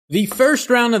The first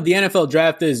round of the NFL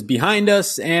draft is behind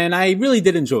us, and I really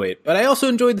did enjoy it. But I also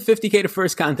enjoyed the 50K to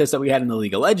first contest that we had in the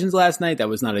League of Legends last night. That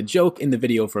was not a joke in the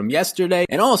video from yesterday.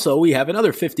 And also, we have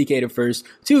another 50K to first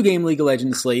 2-game League of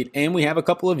Legends slate, and we have a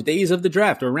couple of days of the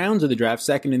draft, or rounds of the draft,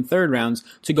 second and third rounds,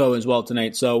 to go as well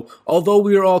tonight. So, although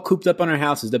we are all cooped up on our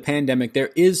houses, the pandemic,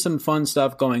 there is some fun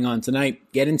stuff going on tonight.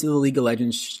 Get into the League of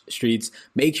Legends streets.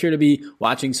 Make sure to be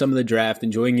watching some of the draft,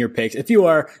 enjoying your picks. If you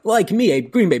are, like me, a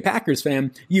Green Bay Packers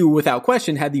fan, you, without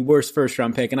question, had the worst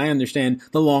first-round pick, and I understand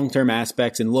the long-term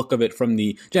aspects and look of it from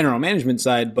the general management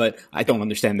side, but I don't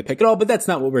understand the pick at all, but that's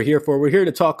not what we're here for. We're here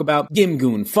to talk about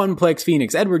Gimgoon, Funplex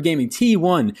Phoenix, Edward Gaming,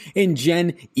 T1, and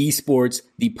Gen Esports,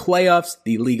 the playoffs,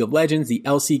 the League of Legends, the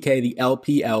LCK, the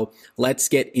LPL. Let's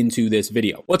get into this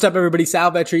video. What's up, everybody?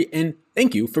 Sal Vetri, and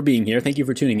thank you for being here. Thank you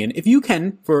for tuning in. If you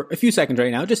can, for a few seconds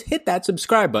right now, just hit that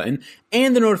subscribe button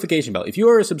and the notification bell. If you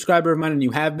are a subscriber of mine, and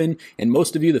you have been, and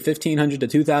most of you, the 1,500 to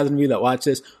 2,000 of you that watch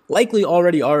this, likely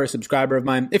already are a subscriber of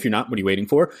mine. If you're not, what are you waiting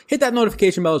for? Hit that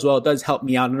notification bell as well. It does help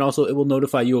me out, and also it will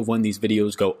notify you of when these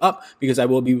videos go up, because I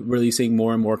will be releasing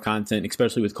more and more content,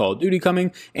 especially with Call of Duty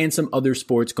coming, and some other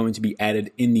sports going to be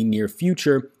added in the near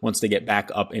future once they get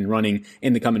back up and running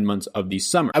in the coming months of the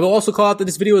summer. I will also call out that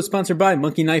this video is sponsored by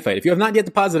Monkey Knife Fight. If you have not yet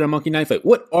deposited on Monkey Knife Fight,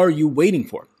 what are you waiting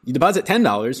for? You deposit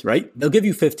 $10, right? They'll give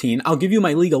you $15. I'll give you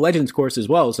my League of Legends course as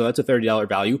well, so that's a $30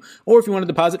 value. Or if you want to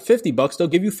deposit $50, they'll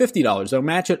give you $50. They'll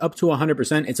match it up to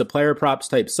 100%. It's a player props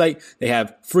type site. They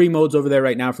have free modes over there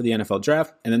right now for the NFL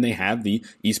draft, and then they have the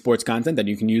esports content that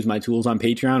you can use my tools on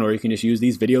Patreon, or you can just use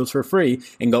these videos for free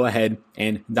and go ahead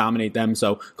and dominate them.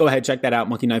 So go ahead, check that out.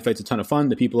 Monkey Knife Fight's a ton of fun.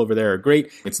 The people over there are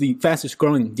great. It's the fastest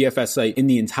growing DFS site in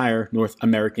the entire North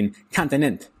American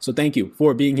continent. So thank you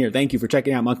for being here. Thank you for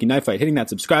checking out Monkey Knife Fight, hitting that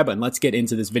subscribe button. Let's get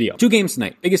into this video. 2 games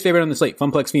tonight. Biggest favorite on the slate,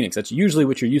 Funplex Phoenix. That's usually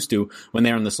what you're used to when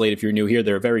they're on the slate. If you're new here,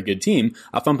 they're a very good team.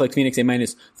 Funplex Phoenix, a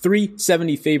minus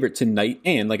 370 favorite tonight.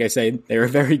 And like I said, they're a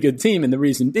very good team. And the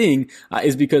reason being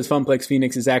is because Funplex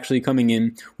Phoenix is actually coming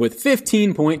in with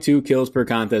 15.2 kills per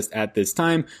contest at this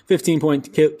time.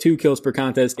 15.2 kills per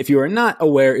contest, if you are not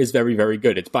aware, is very, very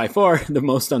good. It's by far the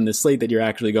most on this slate that you're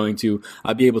actually going to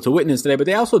be able to witness today. But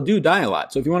they also do die a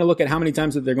lot. So if you want to look at how many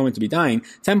times that they're going to be dying,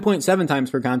 10.7 times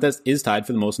per contest is tied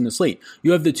for the most in the slate.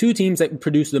 You have the 2 teams that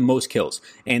produce the most kills,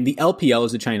 and the LPL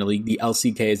is the China League, the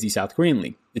LCK is the South Korean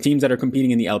League. The teams that are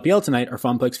competing in the LPL tonight are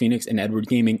Funplex Phoenix and Edward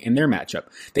Gaming in their matchup.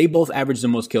 They both average the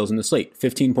most kills in the slate,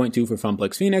 15.2 for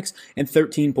Funplex Phoenix and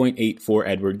 13.8 for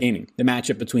Edward Gaming. The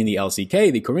matchup between the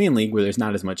LCK, the Korean League, where there's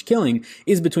not as much killing,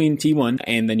 is between T1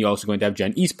 and then you're also going to have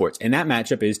Gen Esports. And that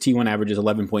matchup is T1 averages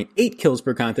 11.8 kills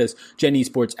per contest, Gen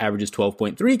Esports averages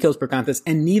 12.3 kills per contest,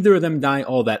 and neither of them die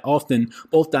all that often,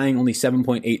 both dying only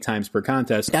 7.8 times per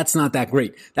contest. That's not that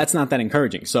great. That's not that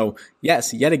encouraging. So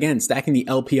yes, yet again, stacking the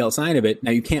LPL side of it.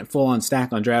 Now you can't full on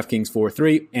stack on DraftKings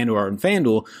 4-3 and or on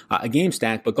FanDuel a game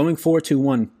stack, but going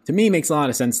 4-2-1 to me makes a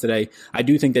lot of sense today. I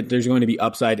do think that there's going to be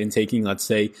upside in taking, let's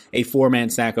say, a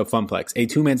 4-man stack of Funplex, a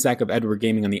 2-man stack of Edward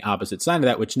Gaming on the opposite side of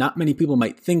that, which not many people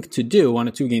might think to do on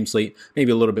a 2-game slate,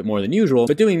 maybe a little bit more than usual,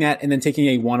 but doing that and then taking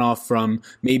a one-off from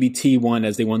maybe T1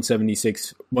 as the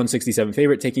 167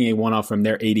 favorite, taking a one-off from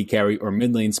their 80 carry or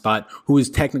mid lane spot, who is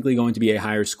technically going to be a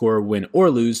higher score, win or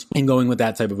lose, and going with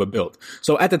that type of a build.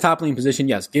 So at the top lane position,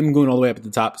 yes, Gimgoon all the way up at the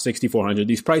top, 6,400.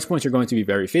 These price points are going to be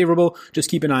very favorable. Just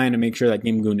keep an eye on to make sure that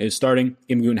Gimgoon is starting.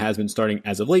 Gimgoon has been starting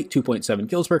as of late, 2.7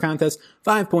 kills per contest,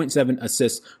 5.7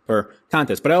 assists per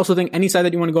contest. But I also think any side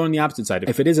that you want to go on the opposite side,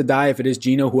 if it is a die, if it is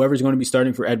Gino, whoever's going to be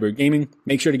starting for Edward Gaming,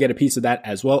 make sure to get a piece of that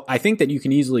as well. I think that you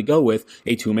can easily go with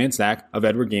a 2-man stack of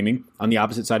Edward Gaming on the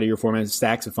opposite side of your 4-man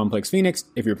stacks of Funplex Phoenix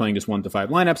if you're playing just 1 to 5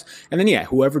 lineups. And then yeah,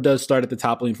 whoever does start at the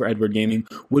top lane for Edward Gaming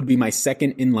would be my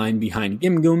second in line behind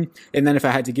Gimgoon. And then if I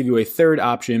had to give you a third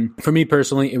option, for me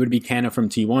personally, it would be Canna from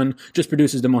T1. Just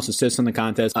produces the most assists on the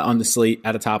contest, on the slate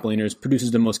at a top laners,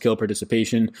 produces the most kill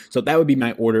participation. So that would be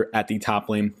my order at the top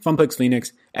lane. Funplex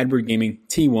Phoenix, Edward Gaming,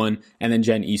 T1, and then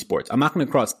Gen Esports. I'm not going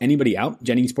to cross anybody out.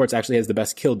 Gen Esports actually has the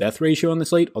best kill death ratio on the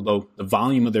slate, although the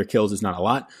volume of their kills is not a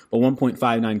lot, but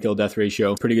 1.59 kill death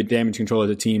ratio, pretty good damage control as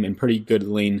a team, and pretty good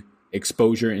lane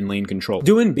exposure and lane control.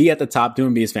 Doin B at the top.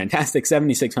 Doin B is fantastic,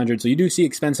 7,600. So you do see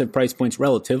expensive price points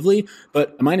relatively,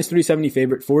 but a minus 370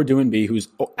 favorite for Doin B, who's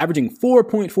averaging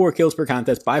 4.4 kills per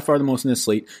contest, by far the most in this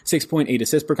slate, 6.8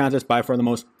 assists per contest, by far the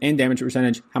most, and damage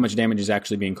percentage, how much damage is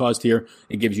actually being caused here.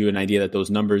 It gives you an idea that those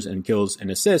numbers and kills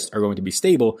and assists are going to be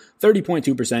stable.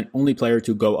 30.2%, only player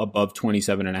to go above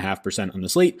 27.5% on the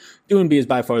slate. Doin B is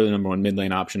by far the number 1 mid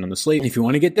lane option on the slate. And if you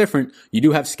want to get different, you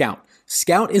do have Scout.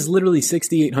 Scout is literally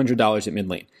 $6,800 at mid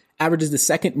lane. averages the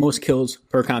second most kills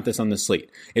per contest on the slate,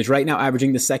 is right now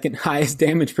averaging the second highest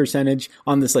damage percentage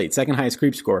on the slate, second highest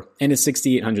creep score, and is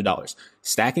 $6,800.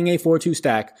 Stacking a 4-2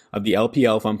 stack of the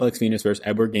LPL Funplex Phoenix versus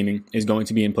Edward Gaming is going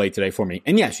to be in play today for me.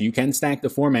 And yes, you can stack the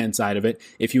 4-man side of it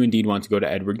if you indeed want to go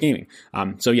to Edward Gaming.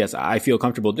 So yes, I feel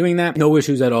comfortable doing that. No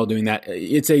issues at all doing that.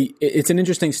 It's an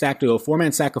interesting stack to go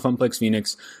 4-man stack of Funplex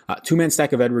Phoenix, 2-man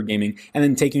stack of Edward Gaming, and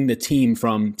then taking the team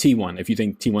from T1 if you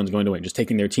think T1 is going to win, just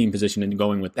taking their team position and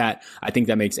going with that. I think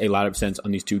that makes a lot of sense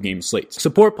on these 2-game slates.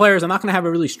 Support players, I'm not going to have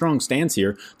a really strong stance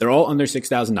here. They're all under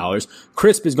 $6,000.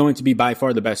 Crisp is going to be by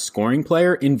far the best scoring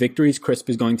player. In victories, Crisp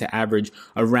is going to average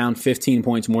around 15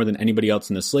 points more than anybody else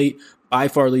in the slate. By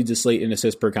far leads the slate in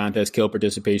assists per contest, kill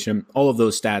participation, all of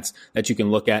those stats that you can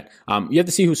look at. You have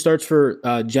to see who starts for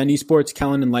Gen Esports.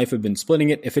 Kellen and Life have been splitting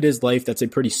it. If it is Life, that's a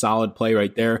pretty solid play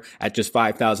right there. At just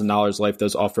 $5,000, Life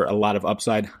does offer a lot of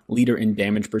upside. Leader in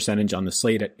damage percentage on the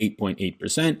slate at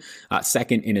 8.8%.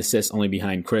 Second in assists, only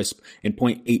behind Crisp. And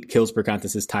 0.8 kills per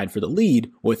contest is tied for the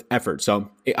lead with Effort. So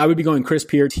I would be going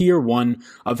Crisp here, tier 1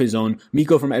 of his own.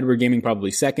 Miko from Edward Gaming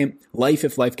probably second. Life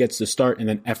if Life gets to start, and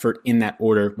then Effort in that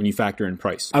order when you factor in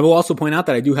price. I will also point out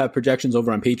that I do have projections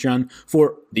over on Patreon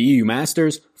for the EU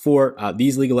Masters, for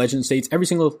these League of Legends slates. Every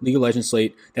single League of Legends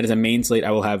slate that is a main slate,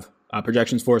 I will have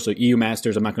projections for. So EU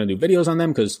Masters, I'm not going to do videos on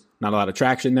them because not a lot of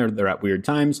traction there. They're at weird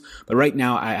times. But right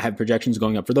now, I have projections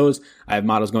going up for those. I have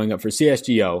models going up for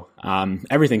CSGO.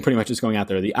 Everything pretty much is going out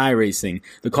there. The iRacing,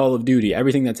 the Call of Duty,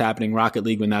 everything that's happening, Rocket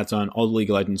League when that's on, all the League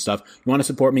of Legends stuff. You want to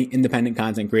support me, independent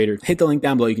content creator, hit the link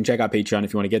down below. You can check out Patreon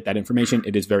if you want to get that information.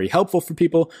 It is very helpful for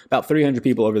people. About 300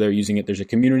 people over there using it. There's a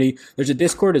community. There's a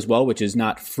Discord as well, which is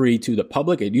not free to the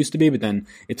public. It used to be, but then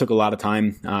it took a lot of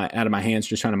time out of my hands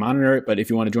just trying to monitor it. But if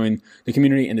you want to join the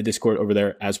community and the Discord over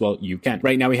there as well, you can.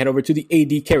 Right now, we head over to the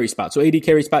AD carry spot. So AD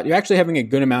carry spot, you're actually having a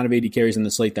good amount of AD carries in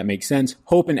the slate that makes sense.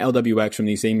 Hope and LWX from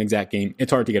the same exact game.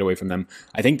 It's hard to get away from them.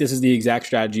 I think this is the exact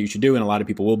strategy you should do, and a lot of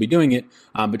people will be doing it.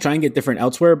 But try and get different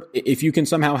elsewhere. If you can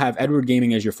somehow have Edward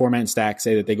Gaming as your 4-man stack,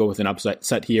 say that they go with an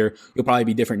upset here, you'll probably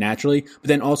be different naturally. But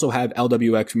then also have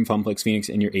LWX from Funplex Phoenix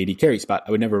in your AD carry spot.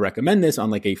 I would never recommend this on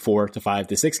like a 4 to 5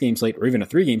 to 6 game slate or even a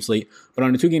 3-game slate. But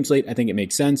on a 2-game slate, I think it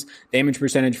makes sense. Damage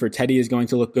percentage for Teddy is going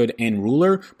to look good and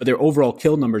Ruler, but their overall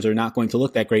kill numbers are not going to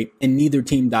look that great, and neither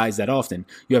team dies that often.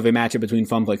 You have a matchup between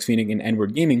Funplex Phoenix and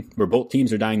Edward Gaming, where both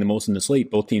teams are dying the most in the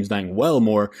slate, both teams dying well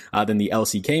more than the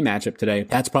LCK matchup today.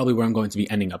 That's probably where I'm going to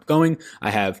be ending up going. I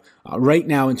have right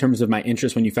now, in terms of my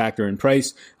interest when you factor in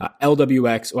price,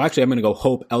 LWX, well actually I'm going to go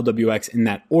Hope, LWX in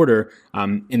that order,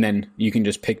 and then you can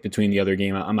just pick between the other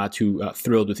game. I'm not too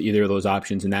thrilled with either of those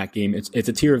options in that game. It's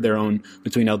a tier of their own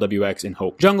between LWX and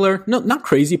Hope. Jungler, no, not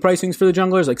crazy pricings for the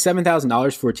junglers. Like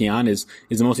 $7,000 for Tian is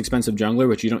the most expensive jungler,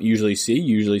 which you don't usually see.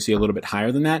 You usually see a little bit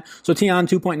higher than that. So Tian,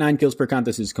 2.9 kills per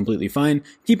contest is completely fine.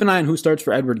 Keep an eye on who starts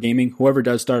for Edward Gaming. Whoever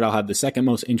does start, I'll have the second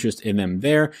most interest in them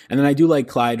there. And then I do like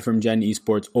Clyde from Gen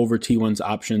Esports over T1's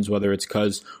options, whether it's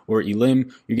Cuz or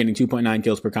Elim. You're getting 2.9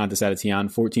 kills per contest out of Tian,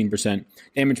 14%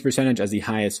 damage percentage as the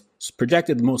highest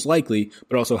projected, most likely,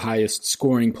 but also highest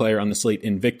scoring player on the slate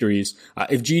in victories.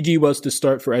 If GG was to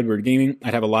start for Edward Gaming,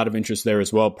 I'd have a lot of interest there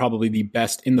as well. Probably the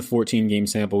best in the 14-game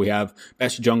sample we have,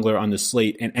 best jungler on the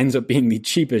slate, and ends up being the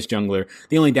cheapest jungler.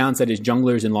 The only downside is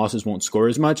junglers in losses won't score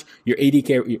as much. Your AD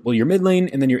carry, well, your mid lane,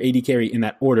 and then your AD carry in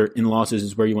that order in losses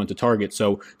is where you want to target.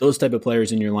 So those type of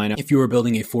players in your lineup, if you were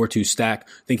building a 4-2 stack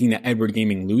thinking that Edward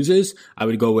Gaming loses, I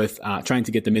would go with trying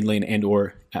to get the mid lane and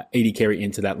or AD carry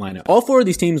into that lineup. All 4 of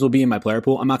these teams will be in my player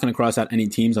pool. I'm not going to cross out any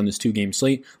teams on this 2-game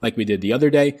slate like we did the other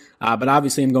day, but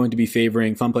obviously I'm going to be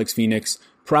favoring Funplex Phoenix,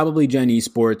 probably Gen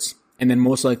Esports, and then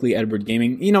most likely Edward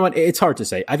Gaming. You know what? It's hard to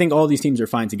say. I think all these teams are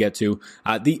fine to get to.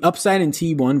 The upside in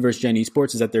T1 versus Gen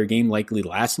Esports is that their game likely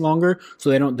lasts longer,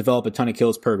 so they don't develop a ton of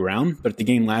kills per round. But if the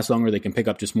game lasts longer, they can pick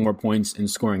up just more points in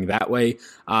scoring that way.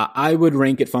 I would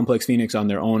rank it Funplex Phoenix on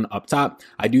their own up top.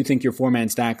 I do think your 4-man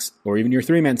stacks or even your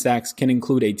 3-man stacks can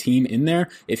include a team in there.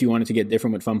 If you wanted to get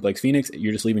different with Funplex Phoenix,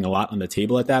 you're just leaving a lot on the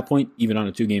table at that point, even on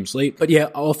a 2-game slate. But yeah,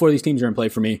 all 4 of these teams are in play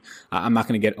for me. I'm not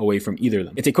going to get away from either of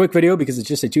them. It's a quick video because it's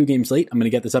just a 2-game slate. I'm going to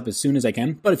get this up as soon as I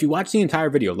can. But if you watch the entire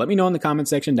video, let me know in the comment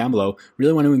section down below.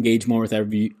 Really want to engage more with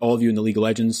all of you in the League of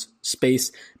Legends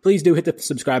space. Please do hit the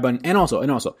subscribe button and also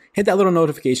hit that little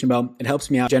notification bell. It helps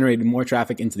me out generating more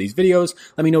traffic into these videos.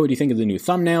 Let me know what you think of the new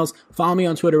thumbnails. Follow me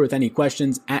on Twitter with any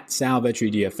questions at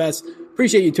SalVetriDFS.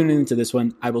 Appreciate you tuning into this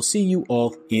one. I will see you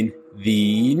all in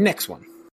the next one.